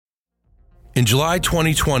In July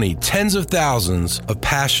 2020, tens of thousands of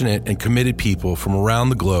passionate and committed people from around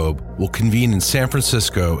the globe will convene in San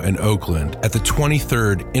Francisco and Oakland at the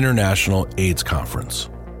 23rd International AIDS Conference.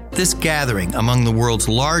 This gathering among the world's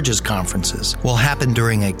largest conferences will happen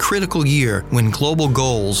during a critical year when global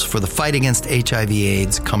goals for the fight against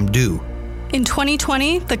HIV/AIDS come due. In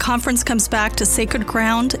 2020, the conference comes back to sacred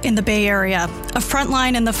ground in the Bay Area, a front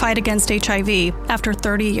line in the fight against HIV after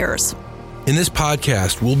 30 years. In this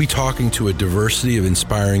podcast, we'll be talking to a diversity of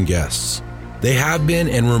inspiring guests. They have been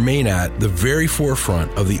and remain at the very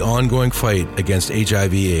forefront of the ongoing fight against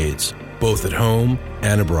HIV/AIDS, both at home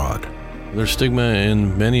and abroad. There's stigma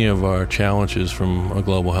in many of our challenges from a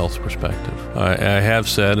global health perspective. I have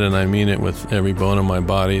said, and I mean it with every bone in my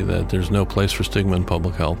body, that there's no place for stigma in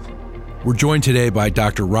public health. We're joined today by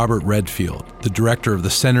Dr. Robert Redfield, the director of the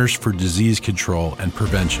Centers for Disease Control and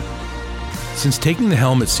Prevention. Since taking the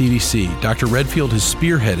helm at CDC, Dr. Redfield has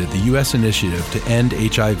spearheaded the U.S. initiative to end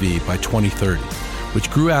HIV by 2030,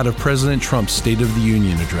 which grew out of President Trump's State of the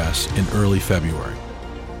Union address in early February.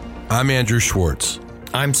 I'm Andrew Schwartz.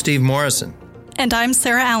 I'm Steve Morrison. And I'm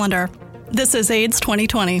Sarah Allender. This is AIDS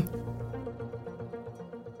 2020.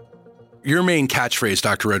 Your main catchphrase,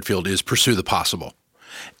 Dr. Redfield, is pursue the possible.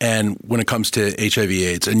 And when it comes to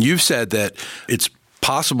HIV/AIDS, and you've said that it's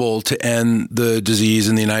possible to end the disease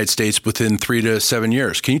in the United States within 3 to 7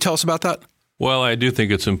 years. Can you tell us about that? Well, I do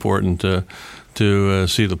think it's important to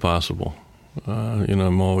see the possible.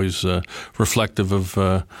 I'm always reflective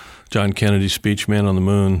of John Kennedy's speech, Man on the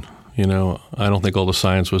Moon. I don't think all the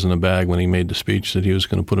science was in the bag when he made the speech that he was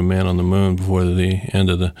going to put a man on the moon before the end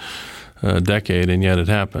of the decade, and yet it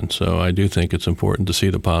happened. So I do think it's important to see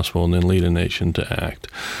the possible and then lead a nation to act.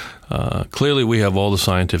 Clearly, we have all the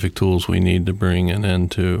scientific tools we need to bring an end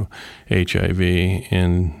to HIV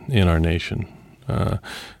in our nation.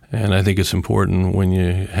 And I think it's important when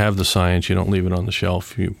you have the science, you don't leave it on the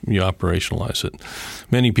shelf, you operationalize it.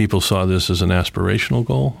 Many people saw this as an aspirational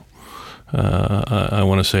goal. I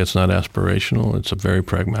want to say it's not aspirational. It's a very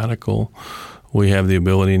pragmatic goal. We have the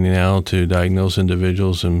ability now to diagnose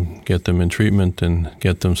individuals and get them in treatment and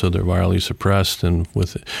get them so they're virally suppressed and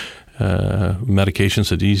with medications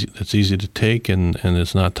that's easy to take and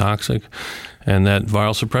it's not toxic. And that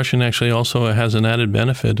viral suppression actually also has an added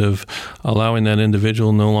benefit of allowing that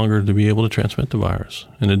individual no longer to be able to transmit the virus.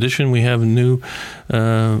 In addition, we have new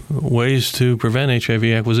ways to prevent HIV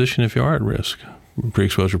acquisition if you are at risk.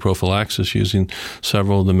 Pre-exposure prophylaxis using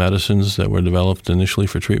several of the medicines that were developed initially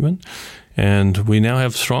for treatment. And we now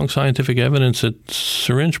have strong scientific evidence that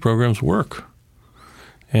syringe programs work.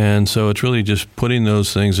 And so it's really just putting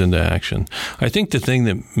those things into action. I think the thing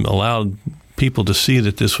that allowed people to see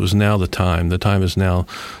that this was now the time is now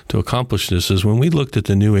to accomplish this, is when we looked at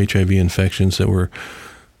the new HIV infections that were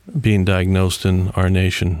being diagnosed in our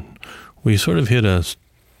nation, we sort of hit a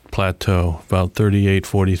plateau, about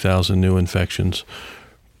 40,000 new infections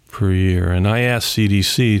per year. And I asked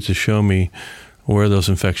CDC to show me where those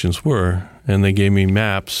infections were, and they gave me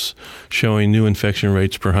maps showing new infection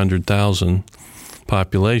rates per 100,000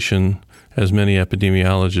 population, as many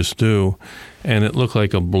epidemiologists do, and it looked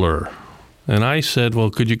like a blur. And I said, well,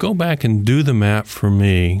 could you go back and do the map for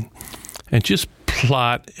me and just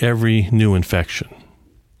plot every new infection?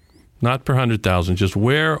 Not per 100,000, just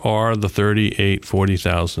where are the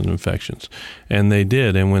 40,000 infections? And they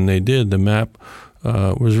did, and when they did, the map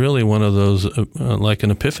was really one of those, like an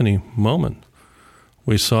epiphany moment.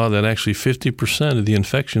 We saw that actually 50% of the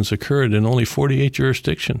infections occurred in only 48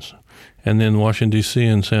 jurisdictions. And then Washington, D.C.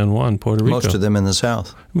 and San Juan, Puerto Rico. Most of them in the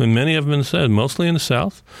South. Many of them in the South, mostly in the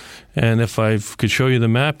South. And if I could show you the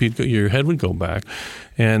map, your head would go back.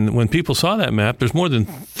 And when people saw that map, there's more than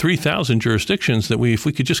 3,000 jurisdictions that if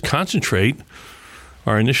we could just concentrate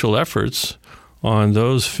our initial efforts on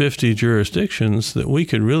those 50 jurisdictions, that we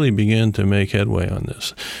could really begin to make headway on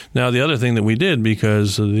this. Now, the other thing that we did,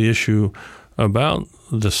 because of the issue about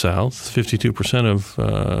the South, 52% of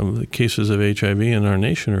the cases of HIV in our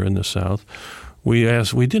nation are in the South. We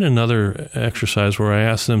did another exercise where I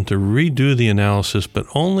asked them to redo the analysis, but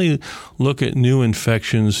only look at new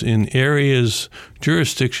infections in areas,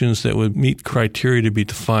 jurisdictions that would meet criteria to be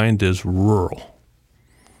defined as rural.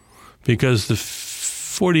 Because the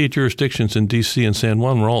 48 jurisdictions in D.C. and San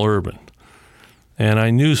Juan were all urban. And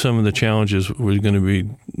I knew some of the challenges were going to be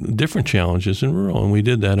different challenges in rural, and we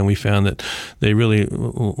did that, and we found that they really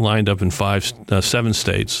lined up in 7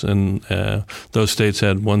 states, and those states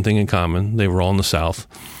had one thing in common: they were all in the South,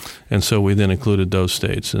 and so we then included those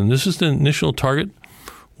states. And this is the initial target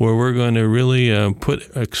where we're going to really put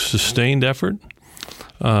a sustained effort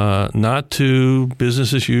not to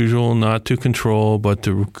business as usual, not to control, but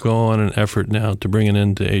to go on an effort now to bring an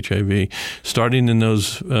end to HIV, starting in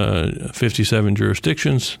those 57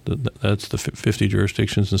 jurisdictions. That's the 50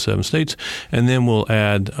 jurisdictions in 7 states. And then we'll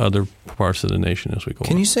add other parts of the nation as we go on.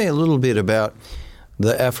 Can you say a little bit about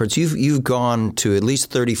the efforts? You've gone to at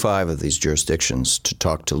least 35 of these jurisdictions to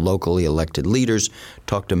talk to locally elected leaders,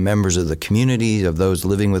 talk to members of the community, of those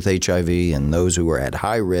living with HIV and those who are at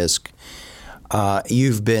high risk.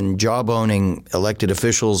 You've been job-owning elected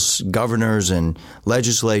officials, governors, and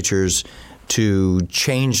legislatures to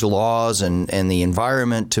change laws and the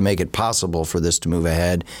environment to make it possible for this to move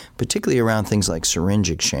ahead, particularly around things like syringe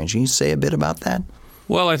exchange. Can you say a bit about that?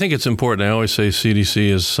 Well, I think it's important. I always say CDC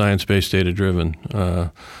is science-based, data-driven.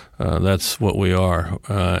 That's what we are.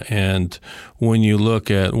 And when you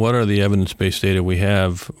look at what are the evidence-based data we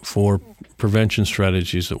have for prevention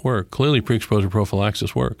strategies that work, clearly pre-exposure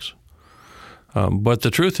prophylaxis works. But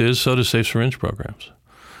the truth is, so do safe syringe programs.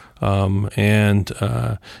 And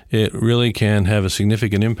it really can have a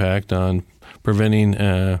significant impact on preventing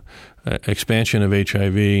expansion of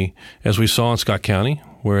HIV, as we saw in Scott County,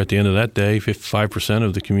 where at the end of that day, 55%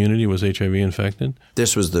 of the community was HIV infected.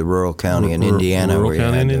 This was the rural county in Indiana. Rural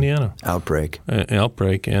county in Indiana. Outbreak.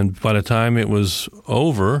 And by the time it was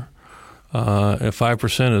over,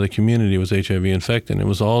 5% of the community was HIV infected. And it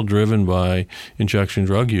was all driven by injection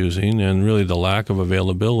drug using and really the lack of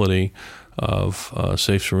availability of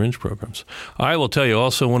safe syringe programs. I will tell you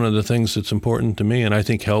also one of the things that's important to me and I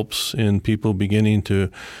think helps in people beginning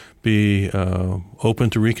to be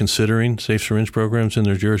open to reconsidering safe syringe programs in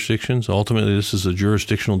their jurisdictions. Ultimately, this is a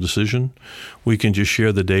jurisdictional decision. We can just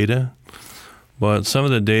share the data. But some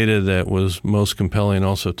of the data that was most compelling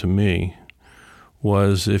also to me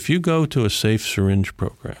was if you go to a safe syringe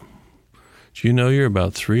program, do you know you're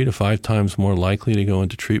about 3 to 5 times more likely to go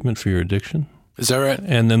into treatment for your addiction? Is that right?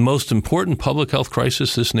 And the most important public health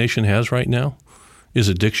crisis this nation has right now is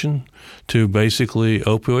addiction to basically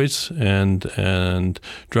opioids and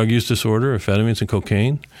drug use disorder, amphetamines and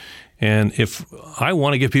cocaine. And if I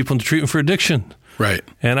want to get people into treatment for addiction. Right.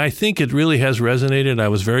 And I think it really has resonated. I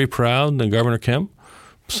was very proud that Governor Kemp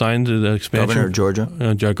signed the expansion. Governor of Georgia.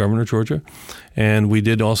 Governor of Georgia. And we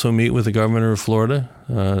did also meet with the governor of Florida,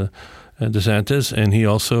 DeSantis, and he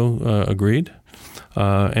also agreed.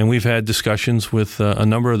 And we've had discussions with a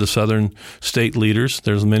number of the southern state leaders.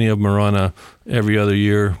 There's many of them are on a every other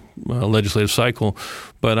year legislative cycle.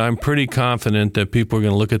 But I'm pretty confident that people are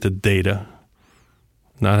going to look at the data,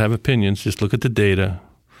 not have opinions, just look at the data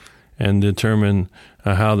and determine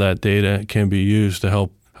how that data can be used to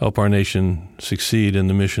help our nation succeed in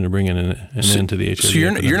the mission to bring in an end to the HIV. So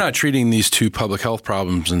you're not treating these two public health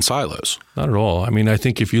problems in silos? Not at all. I mean, I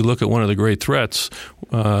think if you look at one of the great threats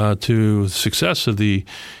to success of the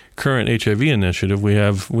current HIV initiative, we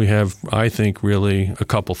have, I think, really a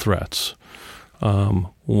couple threats.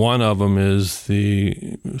 One of them is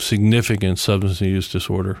the significant substance use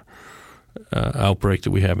disorder outbreak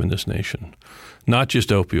that we have in this nation. Not just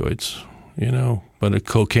opioids, but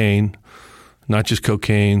cocaine. Not just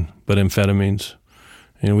cocaine, but amphetamines.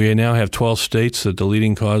 And we now have 12 states that the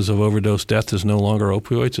leading cause of overdose death is no longer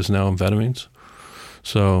opioids, it's now amphetamines.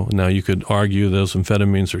 So now you could argue those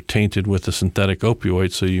amphetamines are tainted with a synthetic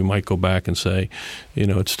opioid, so you might go back and say,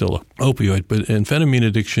 it's still an opioid. But amphetamine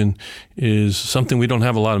addiction is something we don't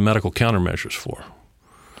have a lot of medical countermeasures for.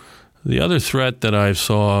 The other threat that I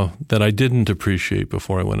saw that I didn't appreciate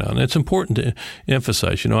before I went out, and it's important to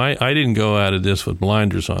emphasize, I didn't go out of this with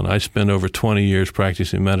blinders on. I spent over 20 years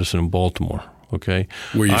practicing medicine in Baltimore, okay?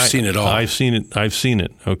 Where you've seen it all. I've seen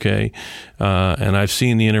it, okay? And I've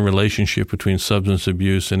seen the interrelationship between substance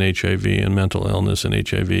abuse and HIV and mental illness and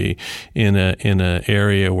HIV in an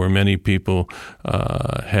area where many people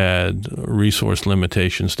had resource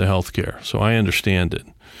limitations to healthcare. So I understand it.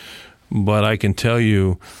 But I can tell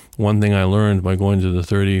you one thing I learned by going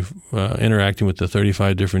to interacting with the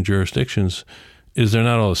 35 different jurisdictions is they're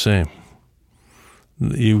not all the same.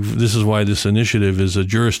 This is why this initiative is a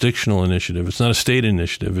jurisdictional initiative. It's not a state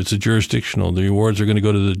initiative. It's a jurisdictional. The awards are going to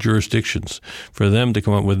go to the jurisdictions for them to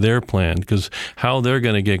come up with their plan, because how they're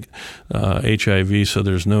going to get HIV so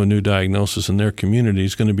there's no new diagnosis in their community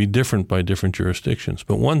is going to be different by different jurisdictions.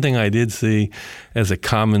 But one thing I did see as a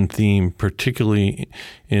common theme, particularly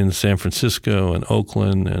in San Francisco and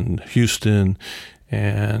Oakland and Houston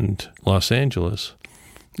and Los Angeles,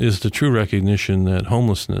 is the true recognition that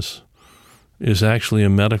homelessness is actually a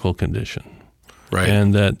medical condition. Right.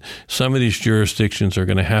 And that some of these jurisdictions are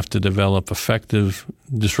going to have to develop effective,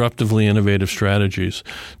 disruptively innovative strategies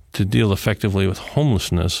to deal effectively with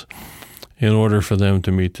homelessness. in order for them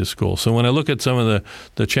to meet this goal. So when I look at some of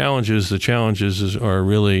the challenges are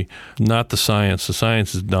really not the science. The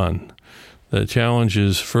science is done. The challenge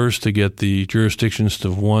is first to get the jurisdictions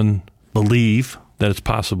to, one, believe that it's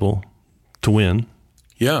possible to win.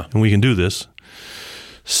 Yeah. And we can do this.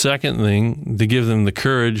 Second thing, to give them the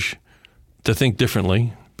courage to think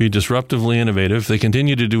differently, be disruptively innovative. If they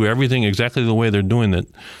continue to do everything exactly the way they're doing it,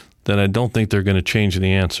 then I don't think they're going to change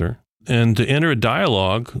the answer. And to enter a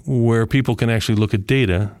dialogue where people can actually look at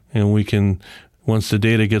data, and we can, once the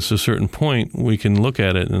data gets to a certain point, we can look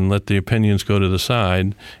at it and let the opinions go to the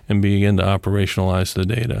side and begin to operationalize the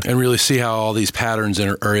data. And really see how all these patterns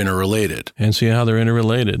are interrelated. And see how they're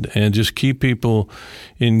interrelated. And just keep people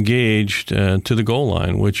engaged to the goal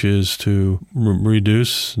line, which is to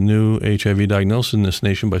reduce new HIV diagnosis in this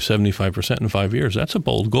nation by 75% in 5 years. That's a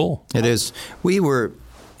bold goal. It is. We were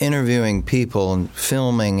interviewing people and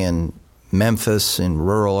filming in Memphis, in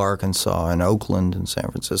rural Arkansas, in Oakland, and San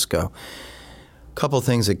Francisco. A couple of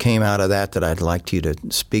things that came out of that I'd like you to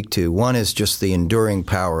speak to. One is just the enduring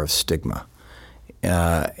power of stigma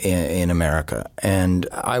in America. And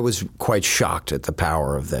I was quite shocked at the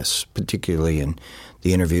power of this, particularly in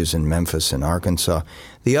the interviews in Memphis and Arkansas.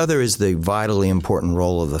 The other is the vitally important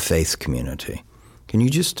role of the faith community. Can you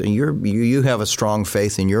just – you have a strong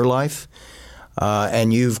faith in your life?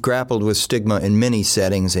 And you've grappled with stigma in many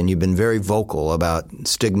settings, and you've been very vocal about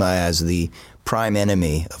stigma as the prime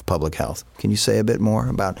enemy of public health. Can you say a bit more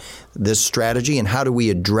about this strategy, and how do we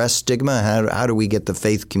address stigma? How do we get the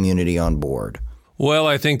faith community on board? Well,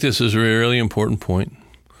 I think this is a really important point.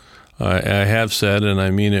 I have said, and I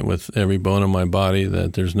mean it with every bone in my body,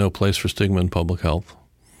 that there's no place for stigma in public health.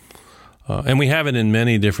 And we have it in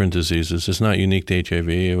many different diseases. It's not unique to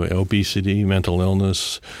HIV, obesity, mental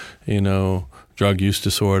illness, drug use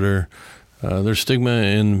disorder. There's stigma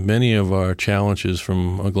in many of our challenges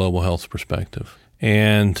from a global health perspective.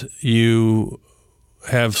 And you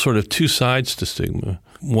have sort of two sides to stigma.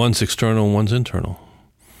 One's external and one's internal.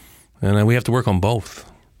 And we have to work on both.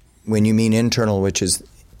 When you mean internal, which is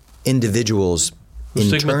individuals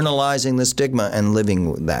internalizing the stigma and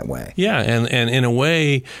living that way. Yeah, and in a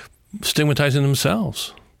way, stigmatizing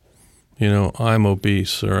themselves. I'm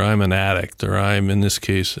obese, or I'm an addict, or I'm, in this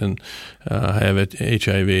case, and I have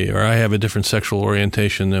HIV, or I have a different sexual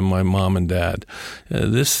orientation than my mom and dad.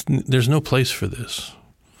 There's no place for this.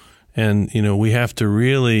 And, we have to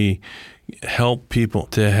really help people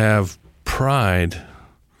to have pride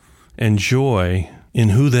and joy in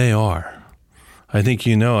who they are. I think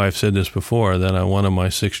I've said this before, that one of my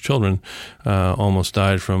 6 children almost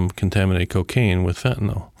died from contaminated cocaine with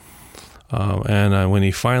fentanyl. And when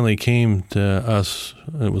he finally came to us,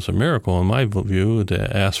 it was a miracle in my view,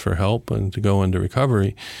 to ask for help and to go into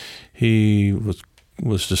recovery. He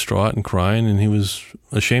was distraught and crying, and he was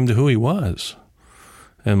ashamed of who he was.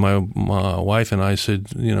 And my wife and I said,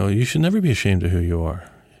 you should never be ashamed of who you are.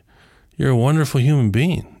 You're a wonderful human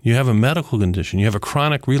being. You have a medical condition. You have a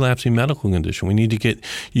chronic relapsing medical condition. We need to get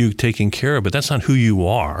you taken care of, but that's not who you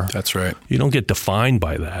are. That's right. You don't get defined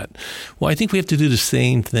by that. Well, I think we have to do the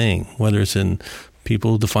same thing, whether it's in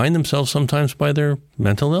people who define themselves sometimes by their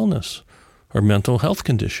mental illness or mental health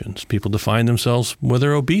conditions. People define themselves whether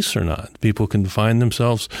they're obese or not. People can define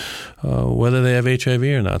themselves whether they have HIV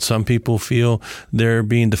or not. Some people feel they're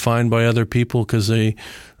being defined by other people because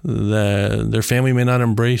their family may not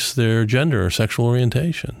embrace their gender or sexual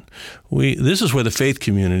orientation. This is where the faith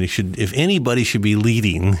community should, if anybody should be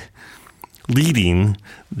leading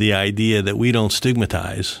the idea that we don't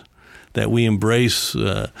stigmatize, that we embrace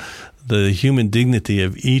the human dignity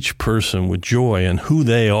of each person with joy and who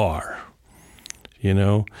they are.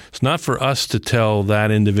 It's not for us to tell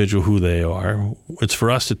that individual who they are. It's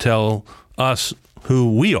for us to tell us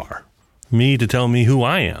who we are, me to tell me who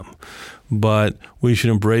I am. But we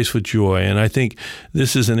should embrace with joy. And I think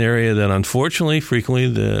this is an area that, unfortunately, frequently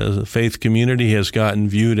the faith community has gotten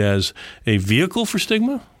viewed as a vehicle for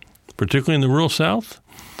stigma, particularly in the rural South.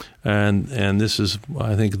 And this is,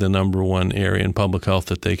 I think, the number one area in public health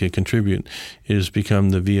that they could contribute, is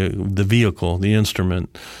become the vehicle, the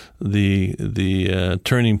instrument, the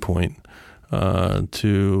turning point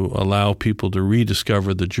to allow people to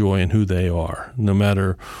rediscover the joy in who they are, no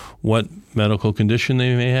matter what medical condition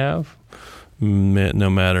they may have,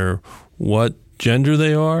 no matter what gender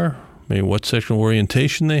they are, maybe what sexual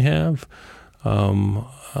orientation they have.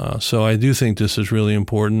 So I do think this is really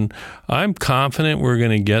important. I'm confident we're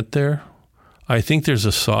going to get there. I think there's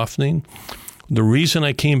a softening. The reason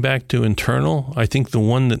I came back to internal, I think the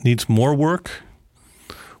one that needs more work,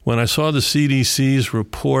 when I saw the CDC's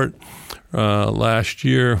report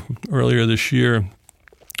earlier this year,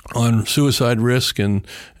 on suicide risk and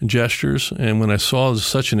gestures. And when I saw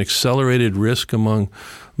such an accelerated risk among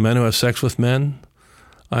men who have sex with men,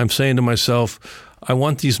 I'm saying to myself, I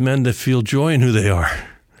want these men to feel joy in who they are.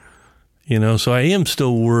 So I am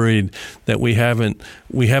still worried that we haven't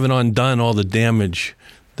undone all the damage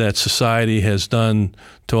that society has done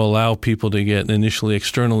to allow people to get initially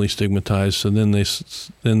externally stigmatized, so then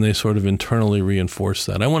they sort of internally reinforce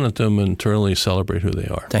that. I want them to internally celebrate who they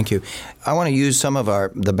are. Thank you. I want to use some of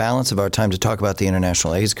the balance of our time to talk about the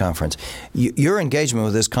International AIDS Conference. Your engagement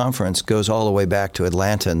with this conference goes all the way back to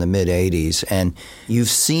Atlanta in the mid-'80s, and you've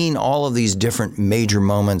seen all of these different major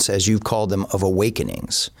moments, as you've called them, of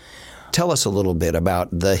awakenings. Tell us a little bit about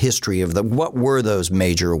the history of what were those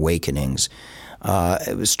major awakenings?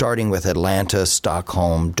 Starting with Atlanta,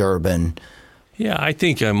 Stockholm, Durban. Yeah, I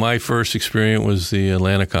think my first experience was the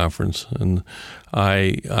Atlanta conference, and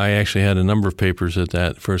I actually had a number of papers at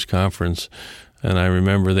that first conference, and I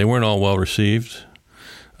remember they weren't all well received,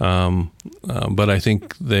 but I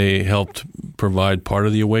think they helped provide part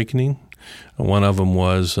of the awakening. One of them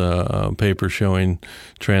was a paper showing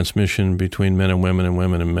transmission between men and women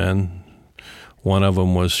and men. One of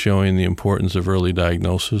them was showing the importance of early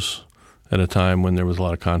diagnosis at a time when there was a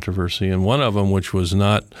lot of controversy. And one of them, which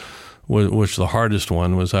the hardest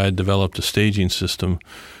one, was I had developed a staging system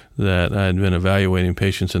that I had been evaluating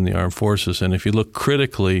patients in the armed forces. And if you look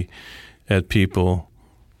critically at people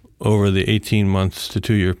over the 18 months to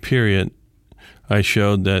 2-year period, I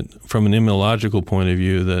showed that from an immunological point of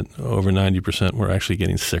view that over 90% were actually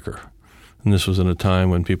getting sicker. And this was at a time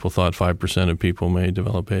when people thought 5% of people may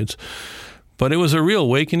develop AIDS. But it was a real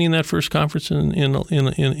awakening, that first conference in What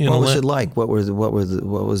was it like? What was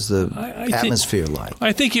the atmosphere like?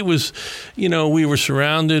 I think it was, we were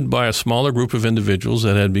surrounded by a smaller group of individuals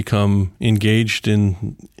that had become engaged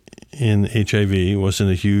in HIV. It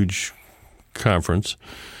wasn't a huge conference.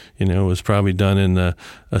 It was probably done in a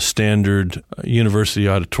standard university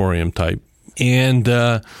auditorium type. And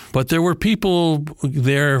but there were people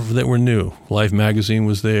there that were new. Life magazine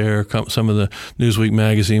was there. Some of the Newsweek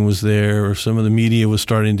magazine was there. Or some of the media was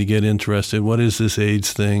starting to get interested. What is this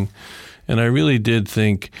AIDS thing? And I really did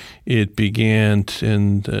think it began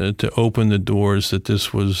to open the doors that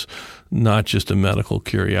this was not just a medical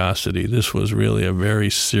curiosity. This was really a very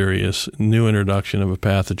serious new introduction of a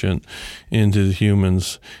pathogen into the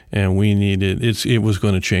humans, and it was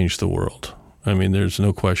going to change the world. I mean, there's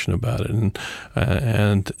no question about it.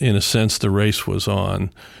 And in a sense, the race was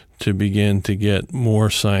on to begin to get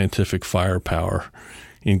more scientific firepower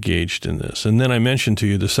engaged in this. And then I mentioned to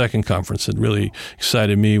you the second conference that really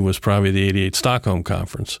excited me was probably the 88 Stockholm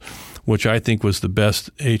conference, which I think was the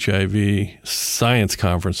best HIV science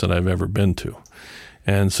conference that I've ever been to.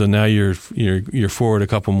 And so now you're forward a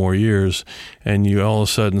couple more years, and you all of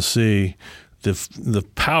a sudden see the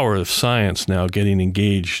power of science now getting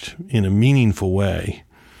engaged in a meaningful way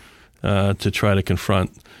to try to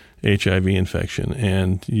confront HIV infection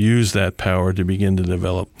and use that power to begin to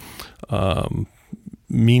develop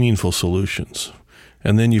meaningful solutions.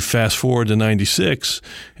 And then you fast forward to 96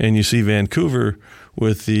 and you see Vancouver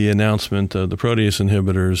with the announcement of the protease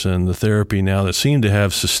inhibitors and the therapy now that seemed to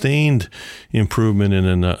have sustained improvement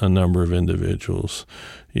in a number of individuals.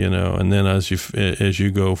 And then as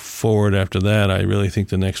you go forward after that, I really think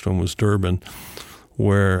the next one was Durban,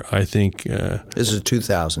 where I think this is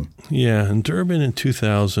 2000. Yeah, in Durban in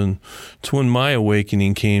 2000, it's when my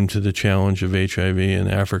awakening came to the challenge of HIV in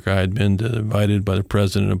Africa. I had been invited by the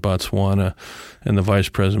president of Botswana and the vice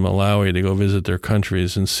president of Malawi to go visit their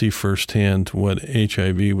countries and see firsthand what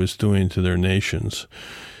HIV was doing to their nations.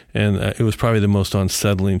 And it was probably the most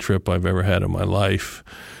unsettling trip I've ever had in my life.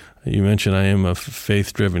 You mentioned I am a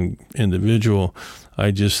faith-driven individual.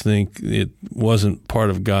 I just think it wasn't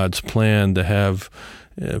part of God's plan to have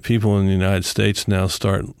people in the United States now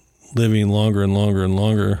start living longer and longer and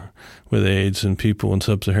longer with AIDS, and people in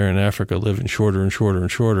sub-Saharan Africa living shorter and shorter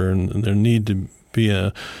and shorter. And there need to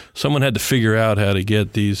be someone had to figure out how to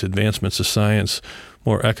get these advancements of science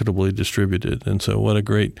more equitably distributed. And so what a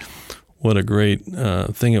great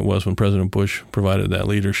thing it was when President Bush provided that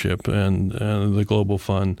leadership and the Global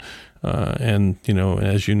Fund. And,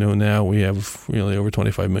 as you know now, we have really over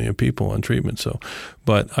 25 million people on treatment.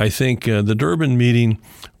 But I think the Durban meeting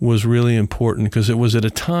was really important because it was at a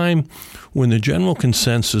time when the general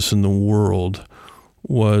consensus in the world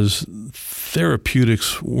was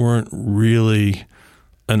therapeutics weren't really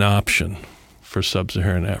an option for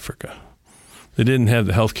sub-Saharan Africa. They didn't have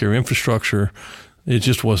the healthcare infrastructure. It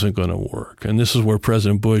just wasn't going to work. And this is where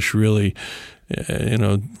President Bush really,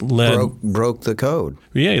 led. Broke the code.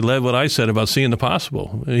 Yeah, he led what I said about seeing the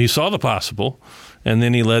possible. He saw the possible, And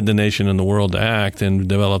then he led the nation and the world to act and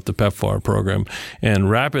developed the PEPFAR program and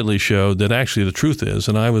rapidly showed that actually the truth is,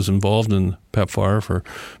 and I was involved in PEPFAR for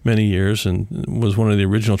many years and was one of the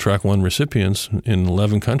original Track 1 recipients in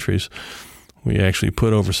 11 countries. We actually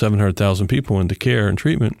put over 700,000 people into care and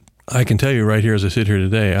treatment. I can tell you right here as I sit here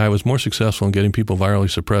today, I was more successful in getting people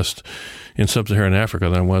virally suppressed in sub-Saharan Africa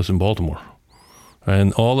than I was in Baltimore.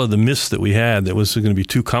 And all of the myths that we had that was going to be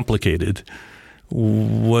too complicated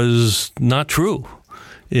was not true.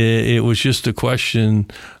 It was just a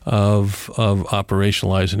question of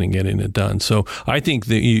operationalizing and getting it done. So I think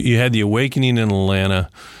that you had the awakening in Atlanta,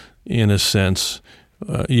 in a sense.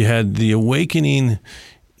 You had the awakening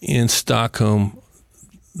in Stockholm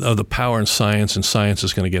of the power in science, and science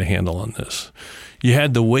is going to get a handle on this. You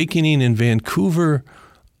had the awakening in Vancouver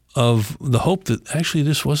of the hope that actually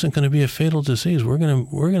this wasn't going to be a fatal disease. We're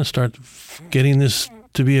going to start getting this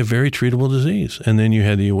to be a very treatable disease. And then you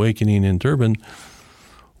had the awakening in Durban,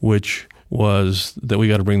 which was that we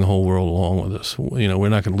got to bring the whole world along with us. You know, we're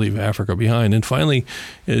not going to leave Africa behind. And finally,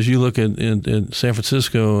 as you look at San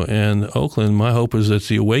Francisco and Oakland, my hope is that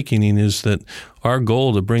the awakening is that our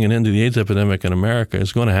goal to bring an end to the AIDS epidemic in America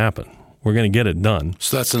is going to happen. We're going to get it done.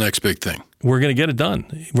 So that's the next big thing. We're going to get it done.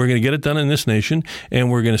 We're going to get it done in this nation,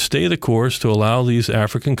 and we're going to stay the course to allow these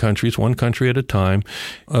African countries, one country at a time,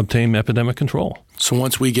 obtain epidemic control. So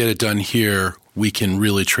once we get it done here, we can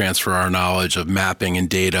really transfer our knowledge of mapping and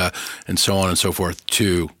data and so on and so forth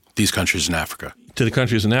to these countries in Africa. To the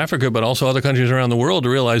countries in Africa, but also other countries around the world to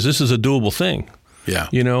realize this is a doable thing. Yeah.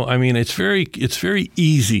 You know, I mean, it's very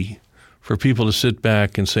easy for people to sit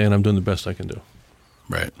back and say, and I'm doing the best I can do.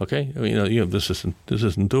 Right. Okay. You know, this isn't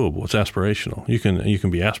doable. It's aspirational. You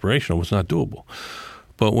can be aspirational, but it's not doable.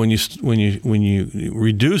 But when you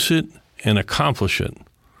reduce it and accomplish it,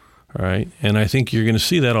 all right. And I think you're going to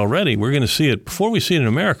see that already. We're going to see it before we see it in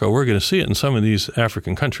America. We're going to see it in some of these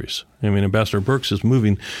African countries. I mean, Ambassador Birx is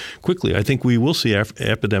moving quickly. I think we will see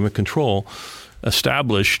epidemic control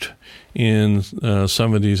established in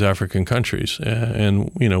some of these African countries. And,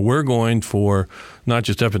 you know, we're going for not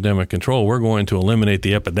just epidemic control, we're going to eliminate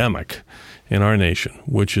the epidemic in our nation,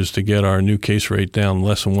 which is to get our new case rate down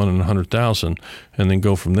less than 1 in 100,000 and then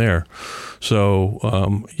go from there. So,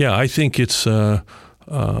 I think it's, I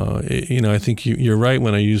think you're right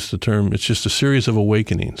when I use the term, it's just a series of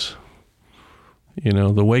awakenings. You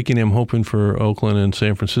know, the awakening I'm hoping for Oakland and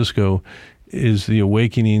San Francisco is the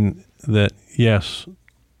awakening that, yes,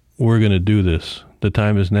 we're going to do this. The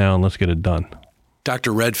time is now, and let's get it done.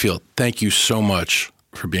 Dr. Redfield, thank you so much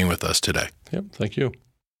for being with us today. Yep, thank you.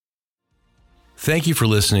 Thank you for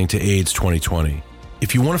listening to AIDS 2020.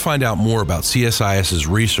 If you want to find out more about CSIS's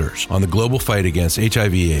research on the global fight against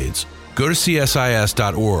HIV/AIDS, go to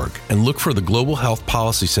csis.org and look for the Global Health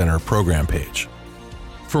Policy Center program page.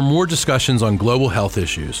 For more discussions on global health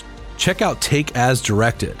issues, check out Take As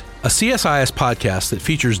Directed, a CSIS podcast that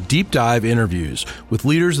features deep dive interviews with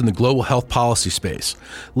leaders in the global health policy space.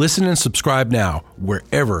 Listen and subscribe now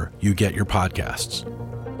wherever you get your podcasts.